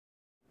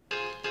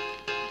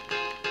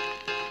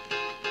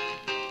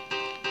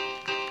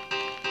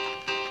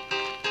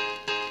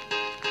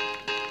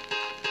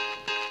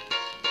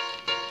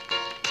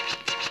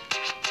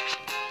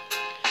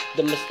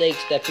the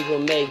mistakes that people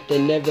make.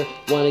 They never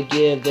want to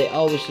give, they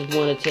always just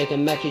want to take.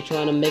 I'm actually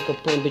trying to make a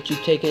point, but you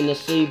taking a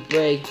sleep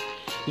break.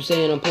 You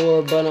saying I'm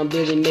poor, but I'm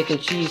really making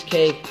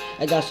cheesecake.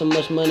 I got so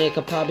much money, I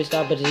could probably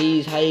stop at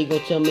these. How you gonna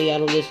tell me I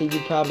don't listen?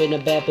 You probably in a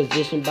bad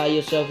position by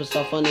yourself. It's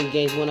all fun and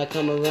games. When I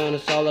come around,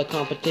 it's all a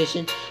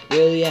competition.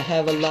 Really, I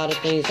have a lot of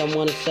things I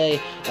wanna say.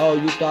 Oh,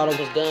 you thought I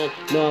was done?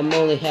 No, I'm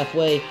only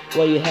halfway.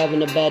 Well, you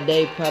having a bad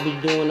day? Probably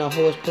doing a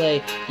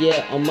horseplay.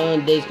 Yeah, on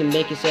Mondays can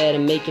make you sad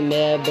and make you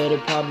mad, but it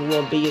probably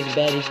won't be as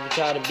bad as you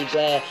try to be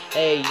glad.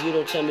 Hey, you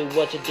don't tell me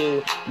what to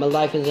do. My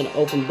life is an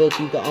open book,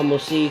 you can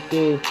almost see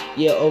through.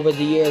 Yeah, over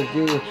the year I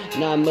grew.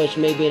 Not much,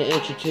 maybe an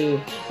inch or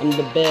two. I'm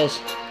the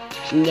best,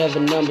 never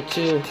number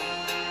two.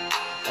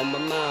 On my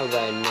mind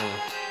right now.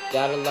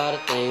 Got a lot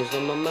of things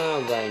on my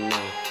mind right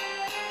now.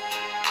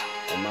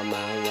 On my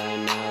mind right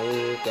now.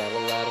 Got a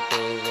lot of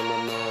things on my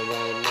mind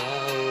right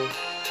now.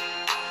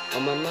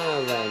 On my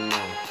mind right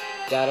now.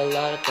 Got a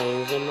lot of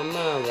things on my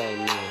mind right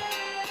now.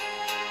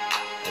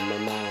 On my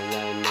mind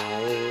right now.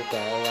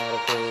 Got a lot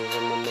of things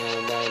on my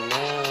mind right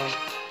now.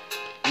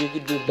 You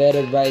could do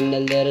better writing a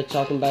letter,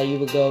 talking about you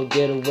would go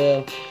get a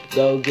well.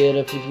 Go get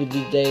her, people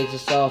these days are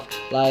soft,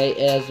 light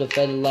as a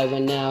feather light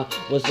right now.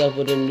 What's up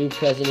with the new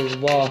president's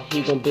wall?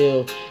 He gon'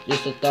 build.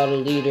 Just the thought of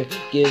leader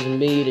gives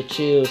me the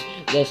chills.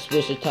 Let's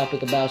switch the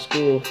topic about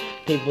school.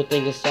 People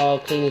think it's all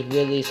clean, it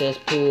really says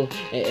pool.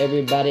 And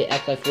everybody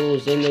act like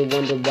fools, and they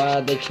wonder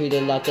why they treat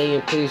it like they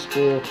in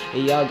preschool.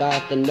 And y'all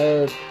got the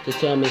nerve to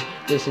tell me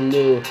this is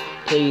new.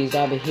 Please,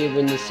 I've been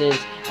hearing this since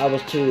I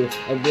was 2,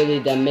 and really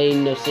that made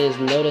no sense.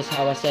 Notice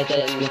how I said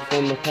that in the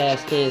form of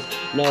past tense.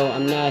 No,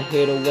 I'm not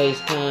here to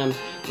waste time.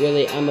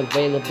 Really, I'm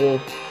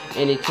available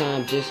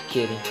anytime. Just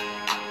kidding,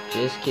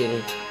 just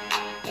kidding.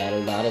 Had a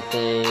lot of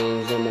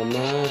things on my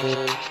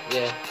mind,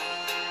 yeah,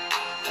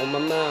 on my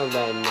mind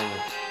right now.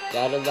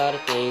 Got a lot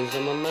of things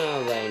on my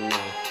mind right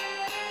now.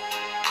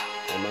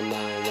 On my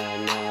mind right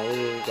now.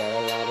 Got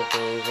a lot of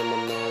things on my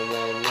mind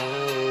right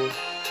now.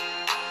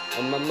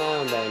 On my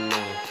mind right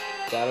now.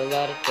 Got a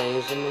lot of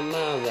things on my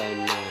mind right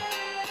now.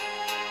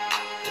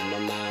 On my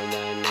mind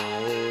right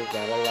now.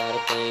 Got a lot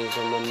of things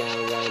on my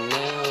mind right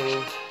now.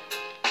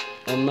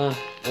 On my mind.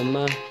 On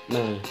my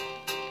mind.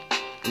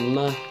 On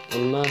my mind.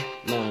 On my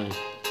mind.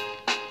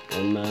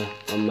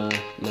 On my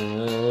mind.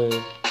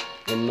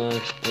 On my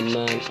mind.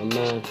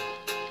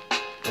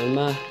 On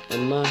my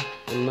mind.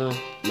 On my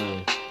mind.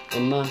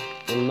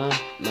 On my mind.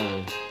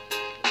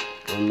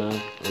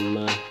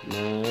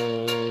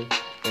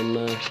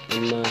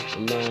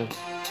 On my.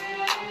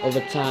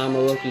 Over time, I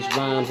wrote these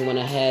rhymes when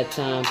I had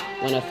time,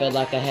 when I felt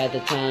like I had the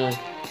time.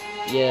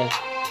 Yeah,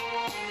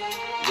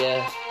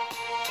 yeah,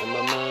 on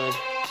my mind,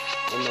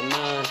 on my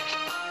mind.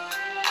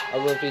 I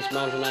wrote these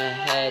rhymes when I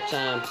had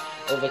time.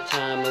 Over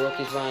time, I wrote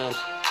these rhymes.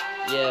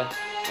 Yeah,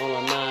 on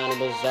my mind, it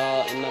was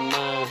all in my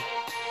mind.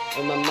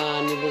 On my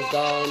mind, it was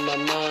all in my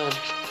mind.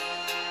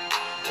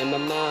 In my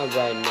mind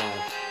right now.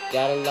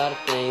 Got a lot of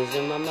things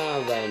in my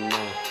mind right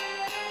now.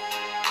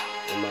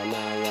 In my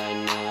mind right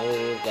now.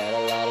 Got a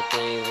lot of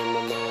things in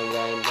my mind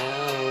right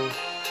now.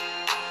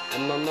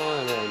 In my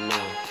mind right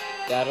now.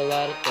 Got a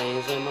lot of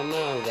things in my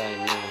mind right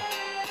now.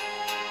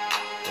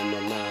 In my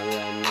mind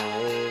right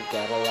now.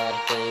 Got a lot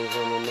of things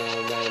in my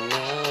mind right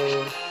now.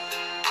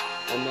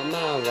 In my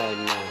mind right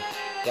now.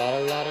 Got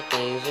a lot of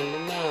things in my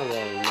mind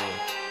right now.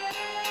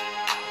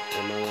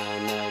 In my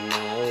mind right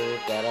now.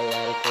 Got a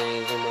lot of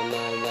things in my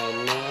mind right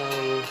now.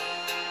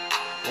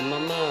 In my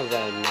mind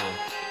right now.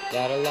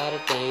 Got a lot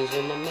of things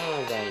in my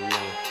mind right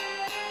now.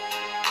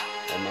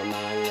 On my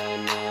mind right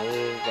now.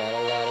 Got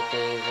a lot of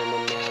things in my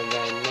mind